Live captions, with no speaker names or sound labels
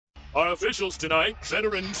Our officials tonight,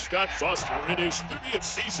 veteran Scott Foster in his 30th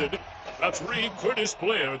season, referee Curtis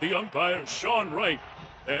Blair, the umpire Sean Wright.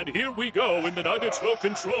 And here we go in the Nuggets will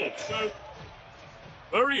control.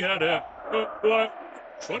 Murray had a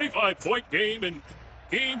 25-point game in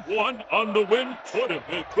Game 1 on the win.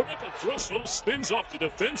 Critical Russell spins off the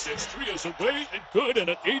defense. It's 3 is away and good. And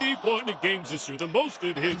at 81 games this year, the most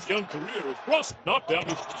in his young career. Russ knocked down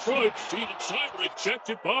his Detroit feet inside,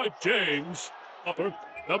 rejected by James. Upper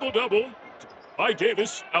double-double by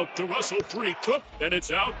Davis. Out to Russell. 3 took, and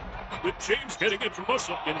it's out. With James getting it from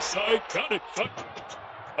Russell inside. Got it cut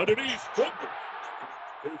underneath.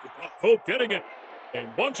 Hope getting it and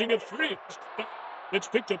launching it free. It's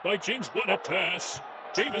picked up by James. What a pass.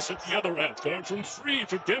 Davis at the other end. Going from 3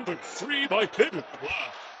 to Denver. 3 by Pippen. Wow.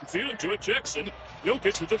 Feeling to it. Jackson.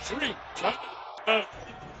 Jokic with the 3.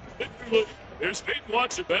 There's Peyton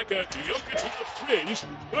Watson back at Jokic with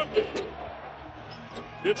the 3.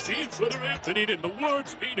 15 for the Anthony, and the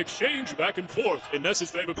words being exchanged back and forth. And that's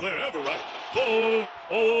his favorite player ever, right?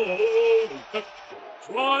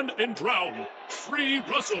 Drawn and drowned. 3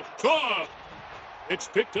 Russell. Car. It's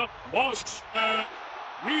picked up. Moss.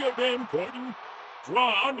 Reeled in. Gordon.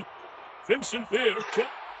 Drawn. Vincent there.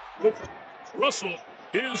 Russell.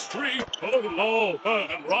 His 3.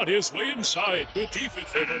 And brought his way inside. Good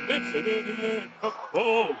defense.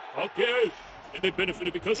 Okay. And they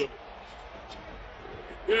benefited because of it.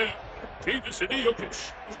 Yeah. Davis and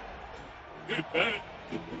Jokic.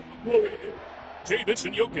 Davis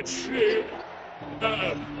and Jokic.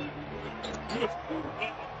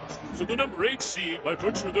 So the number 8 seed by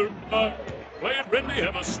virtue of their playing Renly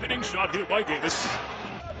have a spinning shot here by Davis.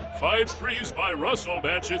 5 threes by Russell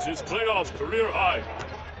matches his playoff career high.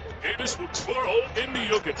 Davis will twirl into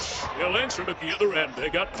Jokic. He'll answer him at the other end. They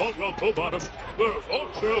got Caldwell Pope on him.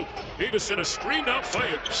 Davis in a screen out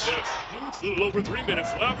fires. A little over 3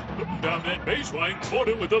 minutes left. Down that baseline.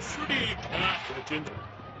 Porter with a 3.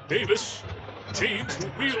 Davis. James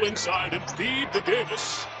will wheel inside and feed to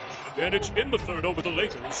Davis. And it's in the third over the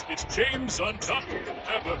Lakers. It's James on top.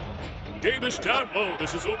 Davis down low.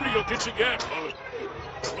 This is over Jokic again.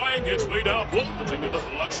 Trying his way down. Taking another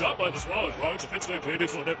block shot by the Swallows. Barnes eventually paid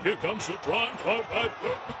his one. Here comes LeBron.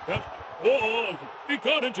 Oh, he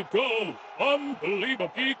got it to go.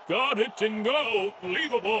 Unbelievable. He got it to go.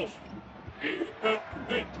 Unbelievable.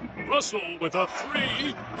 Russell with a 3.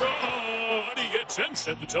 And he gets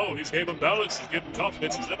 10 at the toe. He's gave him balance. He's given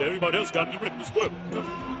confidence. He's let everybody else got the rhythm as well.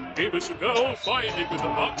 Davis will go. Finding with the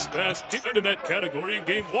box pass. Deep into that category in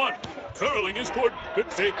Game 1. Curling is Gordon.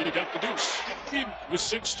 Good fake, and he got the deuce. He was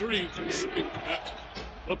 6-3.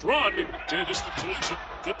 LeBron just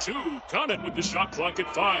the 2. Conant with the shot clock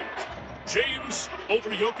at 5. James over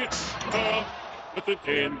Jokic. With it,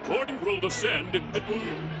 and Gordon will descend.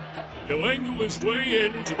 He'll angle his way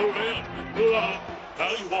into the rim.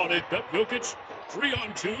 Now you want it. Jokic.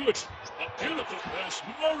 3-on-2. It's a beautiful pass.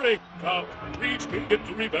 Murray. Reed can get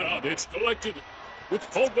the rebound. It's collected with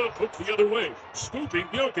Caldwell put the other way. Scooping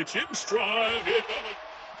Jokic in stride.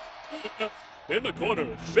 In the corner.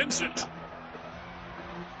 Vincent.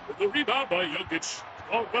 With the rebound by Jokic.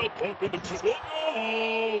 Caldwell Pope in the triple.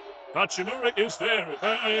 Hachimura is there.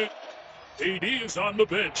 AD is on the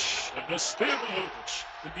bench. And a spin of Jokic.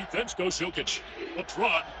 The defense goes Jokic.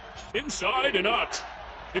 LeBron. Inside and out.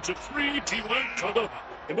 It's a 3. T1 to the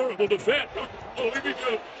memorable defense. Here we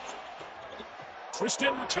go.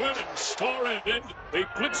 Tristan returning. Star and end. They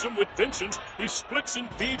blitz him with Vincent. He splits and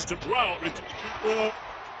feeds to Brown.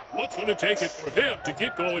 What's going to take it for him to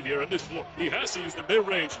get going here on this floor? He has to use the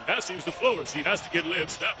mid-range. He has to use the floaters. He has to get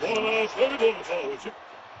limbs. That one.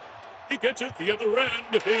 He gets it the other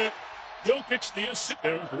end here. Jokic the assist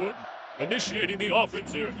there. Initiating the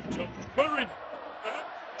offense here. Murray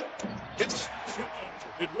gets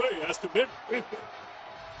midway. Has to mid.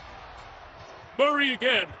 Murray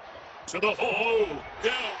again. To the hole.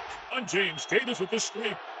 Down on James. Davis with the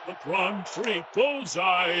screen. LeBron 3.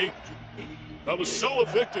 Bullseye. That was so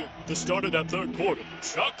effective to start of that third quarter.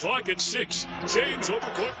 Shot clock at 6. James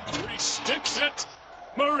over court 3. Sticks it.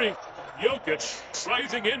 Murray. Jokic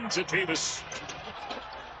rising into Davis.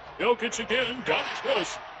 Jokic again. Got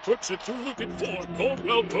close. Puts it through at 4.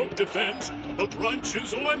 Caldwell Pope defends. LeBron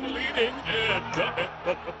Chisel and leading. And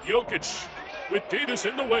Jokic with Davis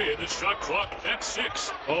in the way. And the shot clock at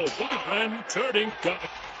 6. Boogeyman turning.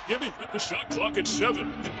 Giving with the shot clock at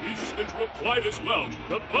 7. He's been replied as well.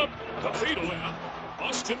 The bump. The fadeaway.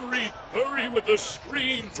 Austin Reed. Hurry with the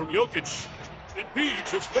screen from Jokic. And Reed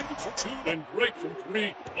just waiting for 2 and great from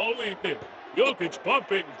 3. All evening. Jokic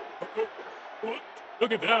bumping.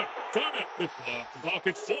 Look at that. Conant with the clock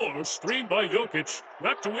at 4. Screen by Jokic.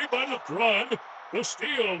 Wrapped away by LeBron. The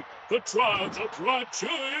steal. The draw. The draw.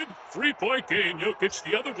 Good. 3-point game. Jokic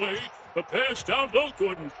the other way. The pass down low.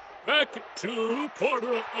 Gordon. Back to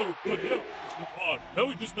Porter. Oh, good. Yeah. LeBron. No,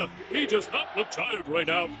 he does not look tired right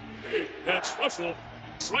now. That's Russell.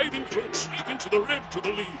 Driving for a cheek into the rim to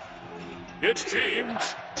the lead. It's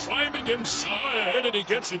James climbing inside, and he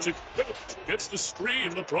gets it to gets the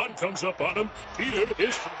screen. LeBron comes up on him. Peter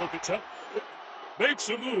is to look at top. Makes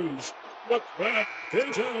a move. Look back.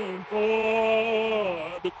 His own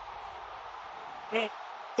board.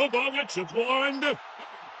 The ball gets a blind.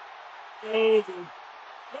 Oh,